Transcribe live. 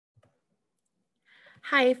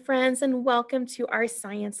Hi, friends, and welcome to our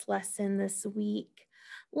science lesson this week.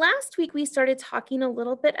 Last week, we started talking a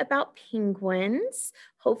little bit about penguins.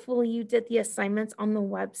 Hopefully, you did the assignments on the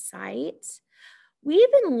website.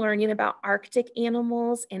 We've been learning about Arctic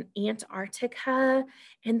animals and Antarctica,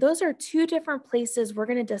 and those are two different places we're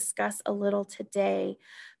going to discuss a little today.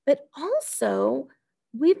 But also,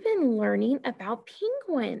 we've been learning about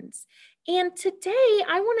penguins. And today,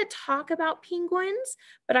 I want to talk about penguins,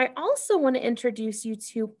 but I also want to introduce you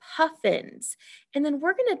to puffins. And then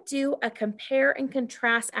we're going to do a compare and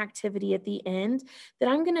contrast activity at the end that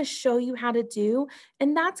I'm going to show you how to do,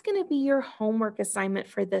 and that's going to be your homework assignment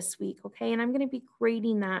for this week, okay? And I'm going to be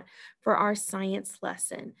grading that for our science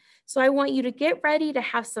lesson. So I want you to get ready to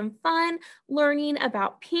have some fun learning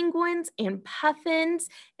about penguins and puffins,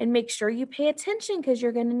 and make sure you pay attention because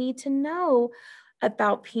you're going to need to know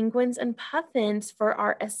about penguins and puffins for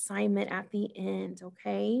our assignment at the end,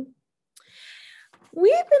 okay?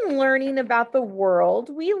 We've been learning about the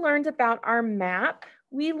world. We learned about our map.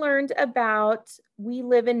 We learned about we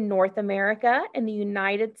live in North America in the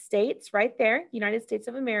United States, right there, United States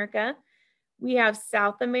of America. We have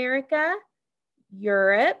South America,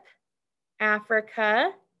 Europe,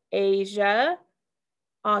 Africa, Asia,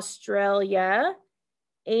 Australia.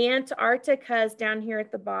 Antarctica is down here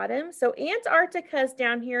at the bottom. So Antarctica is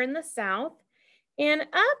down here in the south. And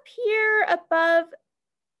up here above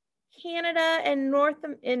Canada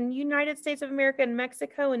and United States of America and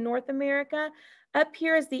Mexico and North America. Up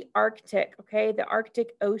here is the Arctic, okay? The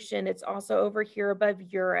Arctic Ocean. It's also over here above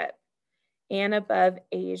Europe and above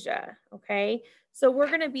Asia, okay? So we're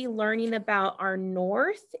going to be learning about our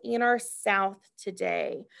north and our south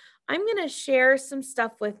today. I'm going to share some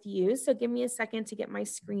stuff with you. So give me a second to get my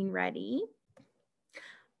screen ready.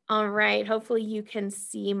 All right, hopefully you can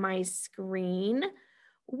see my screen.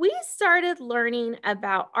 We started learning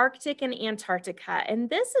about Arctic and Antarctica, and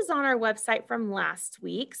this is on our website from last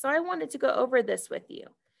week, so I wanted to go over this with you.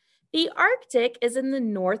 The Arctic is in the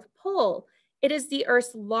North Pole. It is the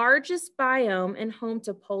Earth's largest biome and home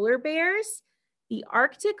to polar bears, the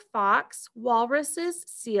Arctic fox, walruses,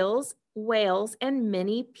 seals, whales, and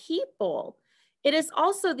many people. It is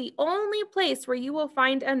also the only place where you will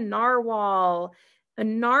find a narwhal. A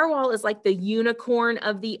narwhal is like the unicorn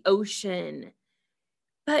of the ocean.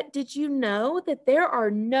 But did you know that there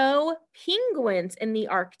are no penguins in the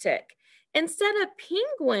Arctic? Instead of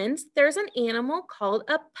penguins, there's an animal called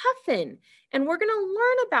a puffin, and we're going to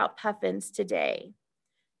learn about puffins today.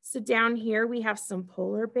 So down here we have some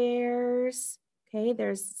polar bears. Okay,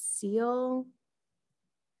 there's seal.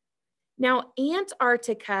 Now,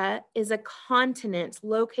 Antarctica is a continent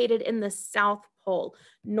located in the South Pole.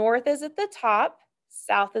 North is at the top,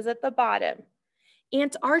 south is at the bottom.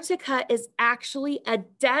 Antarctica is actually a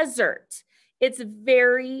desert. It's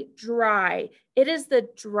very dry. It is the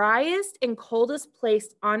driest and coldest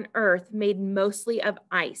place on Earth, made mostly of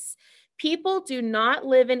ice. People do not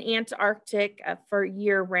live in Antarctica for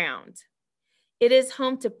year round. It is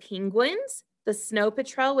home to penguins, the snow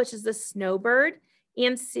petrel, which is the snowbird,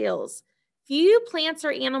 and seals. Few plants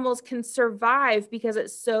or animals can survive because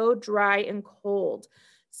it's so dry and cold.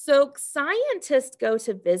 So scientists go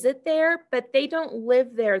to visit there, but they don't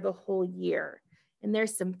live there the whole year. And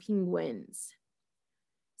there's some penguins.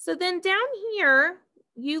 So then down here,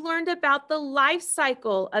 you learned about the life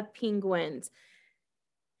cycle of penguins.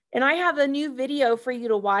 And I have a new video for you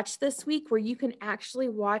to watch this week where you can actually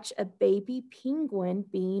watch a baby penguin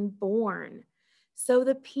being born. So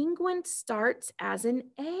the penguin starts as an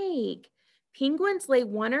egg. Penguins lay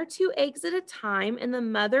 1 or 2 eggs at a time, and the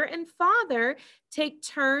mother and father take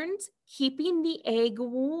turns keeping the egg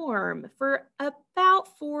warm for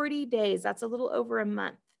about 40 days. That's a little over a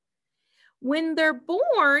month. When they're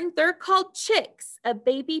born, they're called chicks. A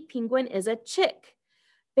baby penguin is a chick.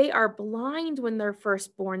 They are blind when they're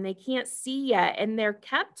first born. They can't see yet, and they're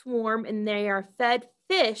kept warm, and they are fed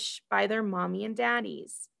fish by their mommy and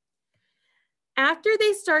daddies. After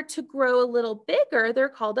they start to grow a little bigger, they're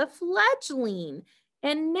called a fledgling.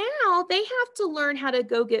 And now they have to learn how to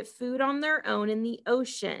go get food on their own in the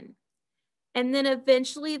ocean. And then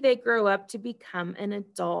eventually they grow up to become an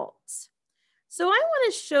adult. So I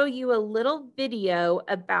want to show you a little video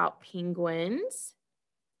about penguins.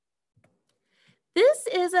 This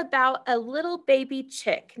is about a little baby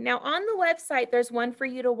chick. Now on the website, there's one for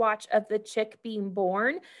you to watch of the chick being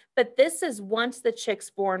born, but this is once the chick's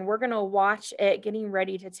born. We're gonna watch it getting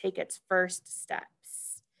ready to take its first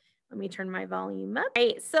steps. Let me turn my volume up. All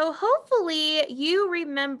right, so hopefully you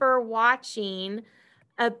remember watching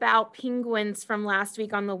about penguins from last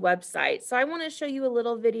week on the website. So I want to show you a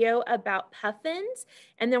little video about puffins,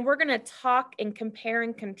 and then we're going to talk and compare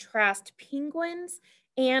and contrast penguins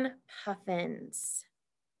and puffins.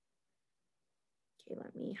 Okay,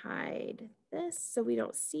 let me hide this so we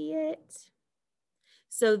don't see it.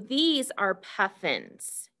 So these are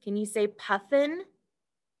puffins. Can you say puffin?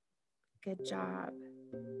 Good job.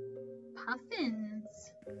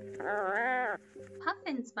 Puffins.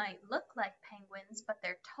 Puffins might look like penguins, but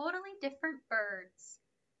they're totally different birds.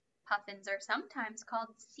 Puffins are sometimes called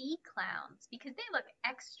sea clowns because they look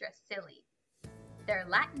extra silly. Their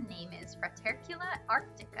Latin name is Fratercula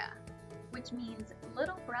arctica, which means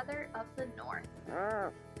little brother of the north.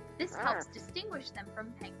 This helps distinguish them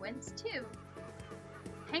from penguins too.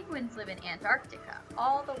 Penguins live in Antarctica,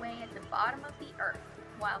 all the way at the bottom of the earth,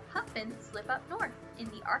 while puffins live up north in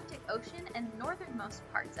the Arctic Ocean and northernmost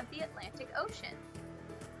parts of the Atlantic Ocean.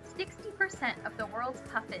 60% of the world's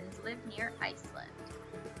puffins live near Iceland.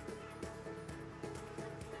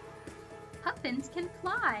 Puffins can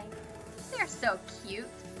fly. They're so cute.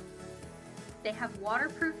 They have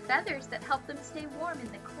waterproof feathers that help them stay warm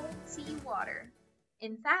in the cold sea water.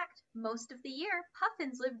 In fact, most of the year,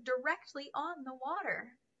 puffins live directly on the water.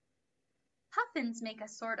 Puffins make a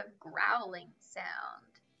sort of growling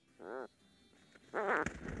sound.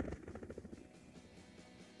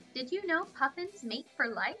 Did you know puffins mate for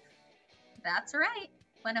life? That's right.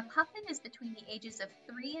 When a puffin is between the ages of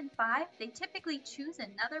 3 and 5, they typically choose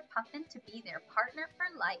another puffin to be their partner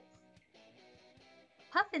for life.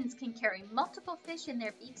 Puffins can carry multiple fish in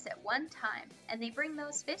their beaks at one time, and they bring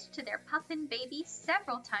those fish to their puffin babies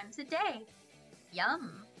several times a day.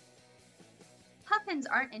 Yum! Puffins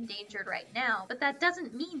aren't endangered right now, but that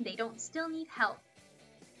doesn't mean they don't still need help.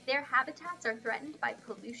 Their habitats are threatened by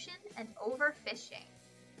pollution and overfishing.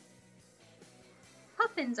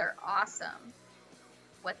 Puffins are awesome.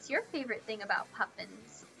 What's your favorite thing about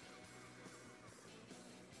puffins?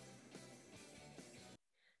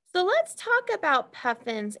 So let's talk about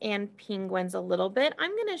puffins and penguins a little bit.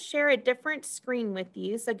 I'm going to share a different screen with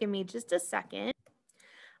you, so give me just a second.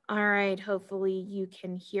 All right, hopefully you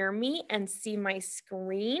can hear me and see my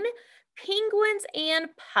screen. Penguins and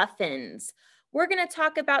puffins. We're going to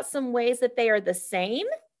talk about some ways that they are the same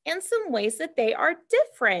and some ways that they are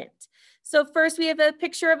different. So first we have a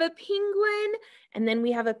picture of a penguin, and then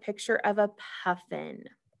we have a picture of a puffin.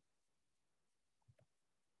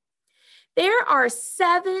 There are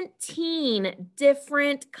 17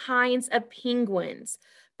 different kinds of penguins,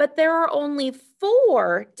 but there are only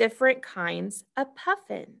 4 different kinds of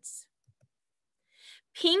puffins.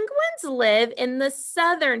 Penguins live in the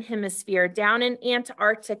southern hemisphere, down in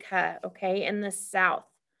Antarctica, okay, in the south.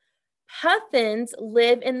 Puffins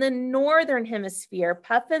live in the northern hemisphere.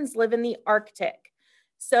 Puffins live in the Arctic.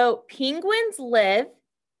 So penguins live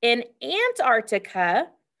in Antarctica.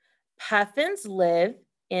 Puffins live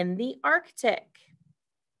in the Arctic.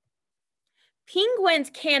 Penguins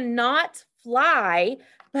cannot fly,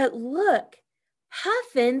 but look,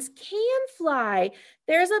 puffins can fly.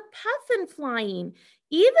 There's a puffin flying.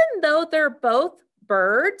 Even though they're both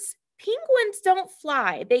birds, penguins don't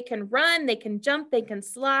fly. They can run, they can jump, they can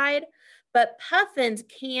slide, but puffins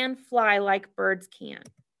can fly like birds can.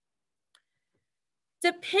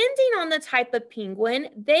 Depending on the type of penguin,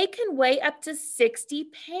 they can weigh up to 60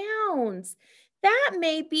 pounds. That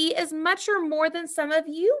may be as much or more than some of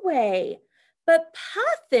you weigh, but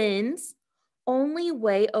puffins only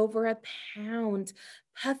weigh over a pound.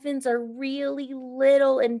 Puffins are really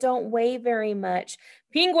little and don't weigh very much.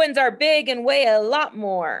 Penguins are big and weigh a lot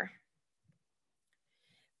more.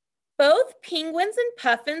 Both penguins and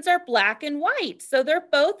puffins are black and white. So they're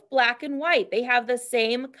both black and white. They have the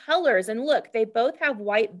same colors. And look, they both have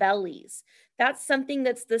white bellies. That's something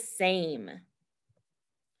that's the same.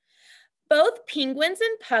 Both penguins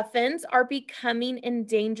and puffins are becoming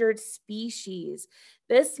endangered species.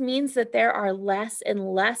 This means that there are less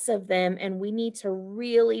and less of them, and we need to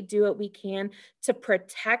really do what we can to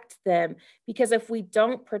protect them, because if we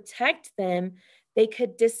don't protect them, they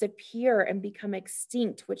could disappear and become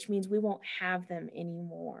extinct, which means we won't have them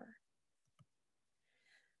anymore.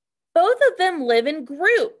 Both of them live in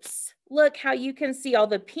groups. Look how you can see all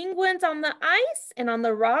the penguins on the ice, and on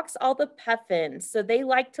the rocks, all the puffins. So they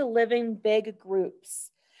like to live in big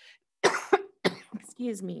groups.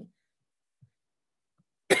 Excuse me.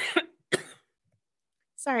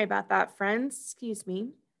 Sorry about that, friends. Excuse me.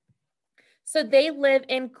 So they live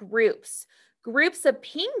in groups. Groups of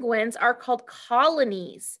penguins are called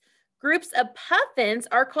colonies. Groups of puffins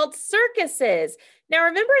are called circuses. Now,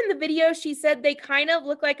 remember in the video, she said they kind of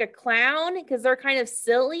look like a clown because they're kind of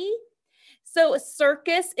silly. So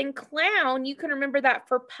circus and clown, you can remember that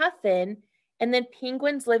for puffin, and then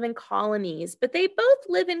penguins live in colonies, but they both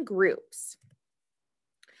live in groups.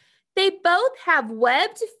 They both have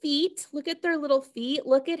webbed feet. Look at their little feet.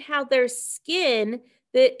 Look at how their skin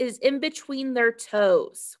that is in between their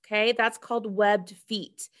toes, okay? That's called webbed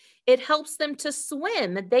feet. It helps them to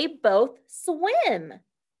swim. They both swim.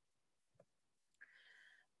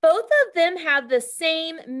 Both of them have the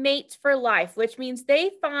same mate for life, which means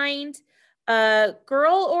they find a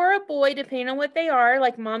girl or a boy, depending on what they are,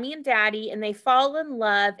 like mommy and daddy, and they fall in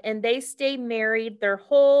love and they stay married their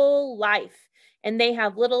whole life. And they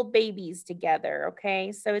have little babies together,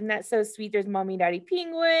 okay? So isn't that so sweet? There's mommy and daddy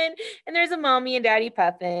penguin, and there's a mommy and daddy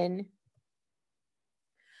puffin.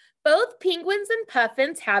 Both penguins and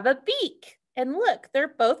puffins have a beak. And look, they're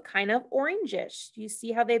both kind of orangish. Do you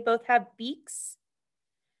see how they both have beaks?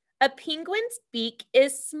 A penguin's beak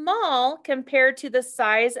is small compared to the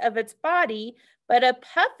size of its body, but a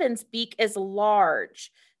puffin's beak is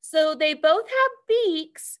large. So they both have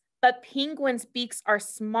beaks, but penguins' beaks are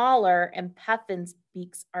smaller and puffins'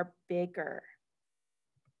 beaks are bigger.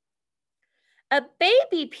 A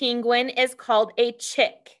baby penguin is called a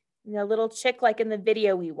chick, a little chick like in the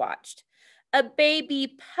video we watched. A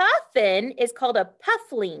baby puffin is called a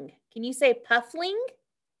puffling. Can you say puffling?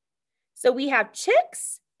 So we have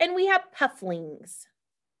chicks and we have pufflings.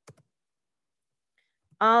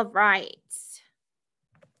 All right.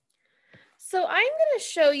 So I'm going to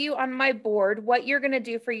show you on my board what you're going to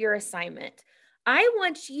do for your assignment. I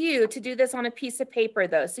want you to do this on a piece of paper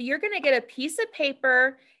though. So you're going to get a piece of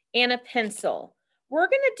paper and a pencil. We're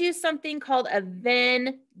going to do something called a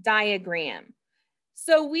Venn diagram.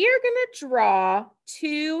 So we are going to draw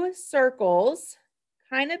two circles,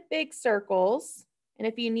 kind of big circles. And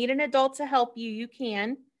if you need an adult to help you, you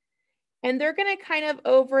can. And they're going to kind of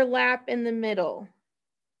overlap in the middle.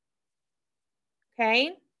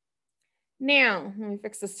 Okay. Now, let me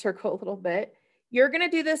fix this circle a little bit. You're going to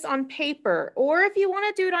do this on paper, or if you want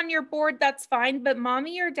to do it on your board, that's fine. But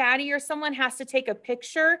mommy or daddy or someone has to take a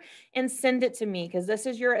picture and send it to me because this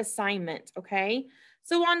is your assignment. Okay.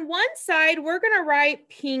 So on one side, we're going to write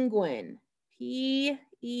penguin, P-E-N-G-U-I-N.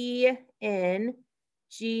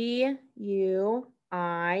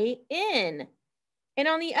 And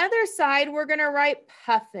on the other side, we're going to write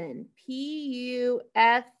puffin,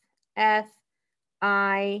 P-U-F-F-I-N.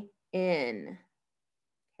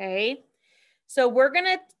 Okay. So we're going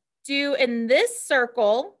to do in this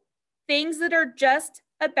circle things that are just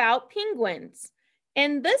about penguins.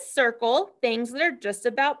 In this circle, things that are just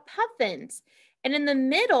about puffins. And in the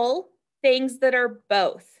middle, things that are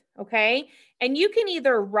both. Okay. And you can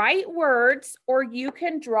either write words or you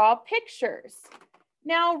can draw pictures.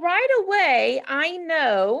 Now, right away, I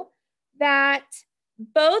know that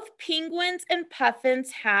both penguins and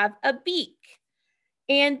puffins have a beak,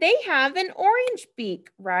 and they have an orange beak,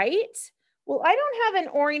 right? Well, I don't have an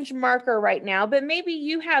orange marker right now, but maybe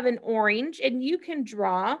you have an orange and you can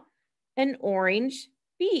draw an orange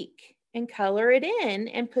beak and color it in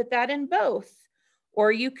and put that in both.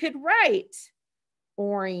 Or you could write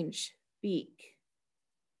orange beak.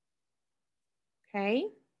 Okay.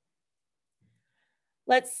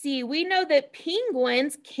 Let's see, we know that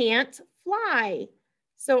penguins can't fly.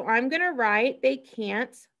 So I'm going to write they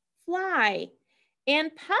can't fly.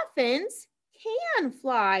 And puffins can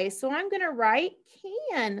fly. So I'm going to write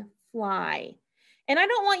can fly. And I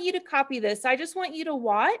don't want you to copy this. I just want you to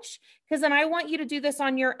watch because then I want you to do this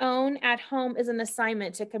on your own at home as an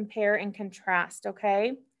assignment to compare and contrast,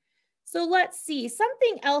 okay? So let's see,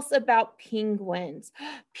 something else about penguins.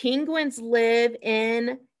 Penguins live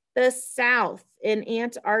in the South, in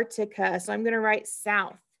Antarctica. So I'm going to write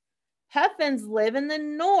South. Puffins live in the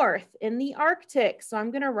North, in the Arctic. So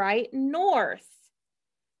I'm going to write North.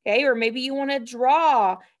 Okay, or maybe you want to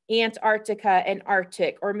draw Antarctica and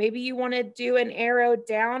Arctic, or maybe you want to do an arrow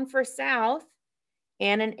down for South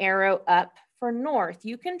and an arrow up for North.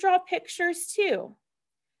 You can draw pictures too.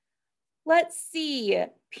 Let's see,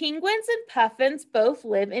 penguins and puffins both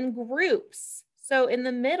live in groups. So in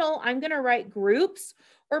the middle, I'm going to write groups,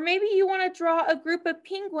 or maybe you want to draw a group of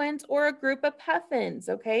penguins or a group of puffins,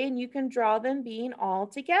 okay? And you can draw them being all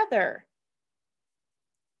together.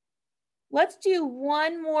 Let's do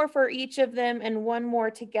one more for each of them and one more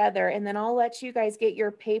together, and then I'll let you guys get your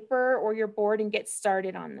paper or your board and get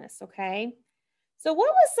started on this, okay? So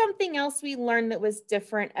what was something else we learned that was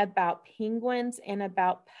different about penguins and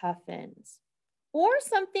about puffins? Or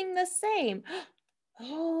something the same?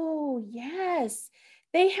 Oh, yes.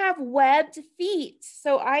 They have webbed feet.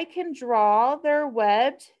 So I can draw their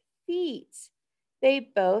webbed feet. They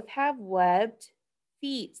both have webbed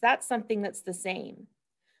feet. That's something that's the same.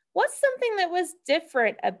 What's something that was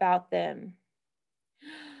different about them?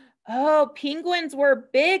 Oh, penguins were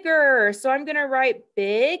bigger. So I'm going to write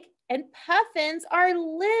big, and puffins are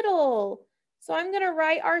little. So I'm going to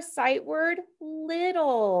write our sight word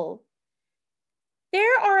little.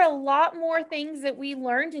 There are a lot more things that we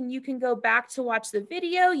learned, and you can go back to watch the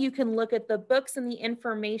video. You can look at the books and the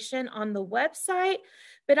information on the website,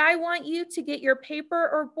 but I want you to get your paper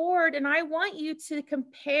or board, and I want you to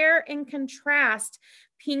compare and contrast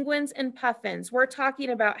penguins and puffins. We're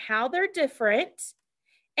talking about how they're different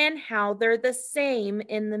and how they're the same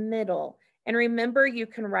in the middle. And remember, you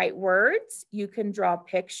can write words, you can draw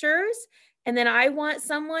pictures, and then I want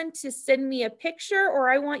someone to send me a picture, or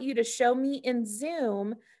I want you to show me in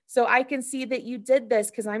Zoom so I can see that you did this,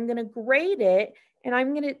 because I'm going to grade it, and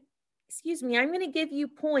I'm going to give you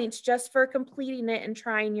points just for completing it and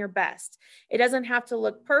trying your best. It doesn't have to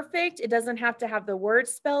look perfect. It doesn't have to have the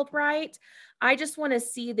words spelled right. I just want to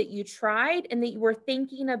see that you tried and that you were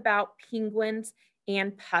thinking about penguins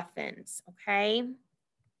and puffins, okay?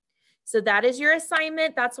 So that is your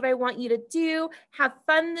assignment. That's what I want you to do. Have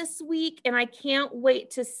fun this week, and I can't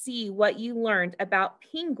wait to see what you learned about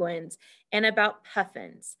penguins and about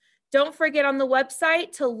puffins. Don't forget on the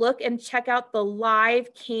website to look and check out the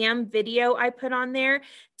live cam video I put on there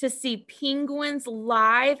to see penguins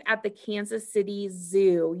live at the Kansas City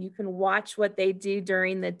Zoo. You can watch what they do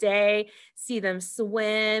during the day, see them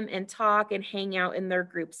swim and talk and hang out in their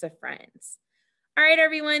groups of friends. All right,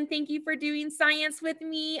 everyone, thank you for doing science with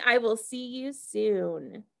me. I will see you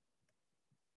soon.